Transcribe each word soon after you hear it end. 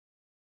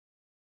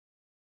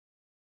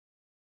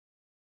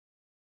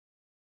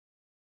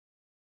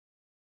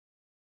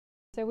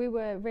So we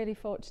were really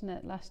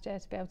fortunate last year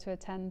to be able to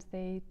attend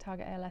the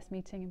Target ALS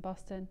meeting in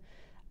Boston,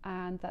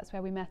 and that's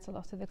where we met a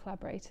lot of the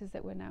collaborators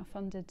that we're now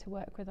funded to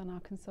work with on our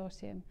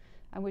consortium.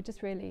 And we're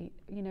just really,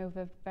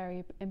 we're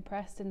very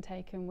impressed and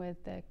taken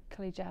with the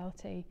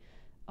collegiality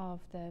of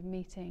the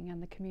meeting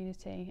and the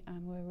community,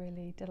 and we're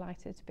really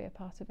delighted to be a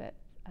part of it,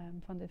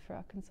 funded for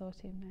our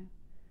consortium now.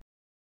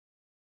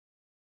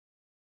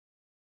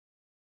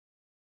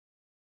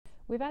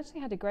 We've actually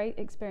had a great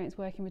experience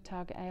working with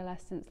Target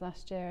ALS since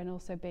last year, and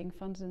also being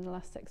funded in the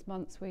last 6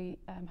 months. We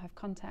have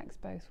contacts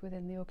both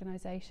within the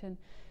organisation.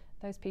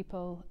 Those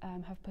people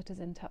have put us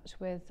in touch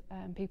with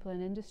people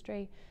in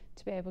industry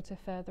to be able to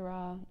further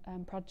our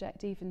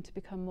project, even to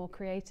become more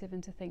creative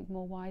and to think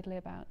more widely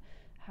about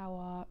how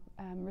our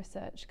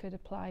research could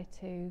apply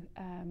to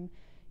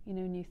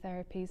new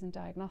therapies and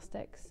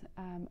diagnostics,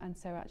 and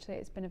so actually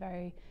it's been a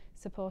very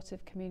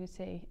supportive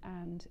community,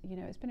 and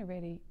it's been a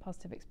really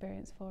positive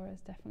experience for us.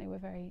 Definitely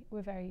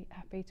we're very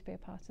happy to be a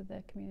part of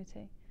the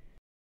community.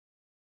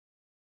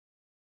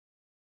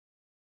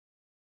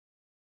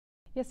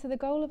 Yeah, so the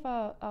goal of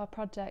our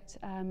project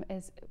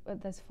is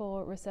there's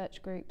 4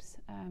 research groups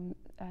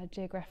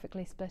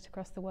geographically split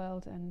across the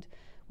world, and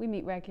we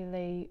meet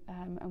regularly,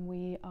 and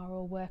we are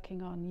all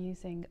working on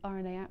using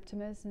RNA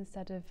aptamers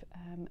instead of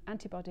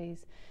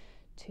antibodies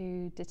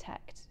to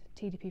detect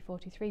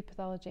TDP43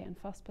 pathology and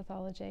FOS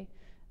pathology,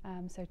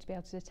 so to be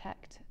able to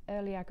detect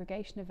early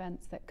aggregation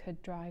events that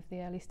could drive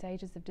the early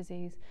stages of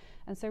disease.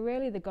 And so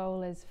really the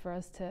goal is for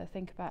us to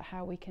think about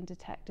how we can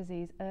detect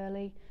disease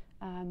early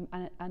and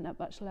at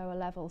much lower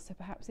levels, so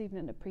perhaps even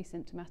in a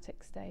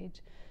pre-symptomatic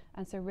stage.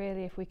 And so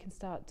really if we can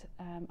start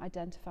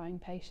identifying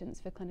patients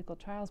for clinical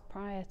trials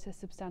prior to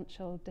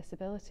substantial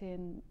disability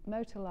and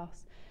motor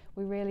loss,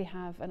 we really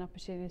have an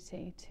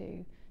opportunity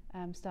to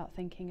start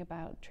thinking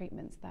about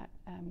treatments that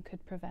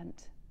could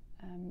prevent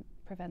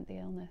the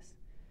illness.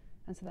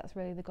 And so that's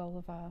really the goal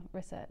of our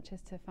research,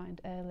 is to find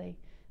early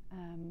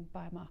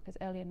biomarkers,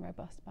 early and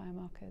robust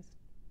biomarkers.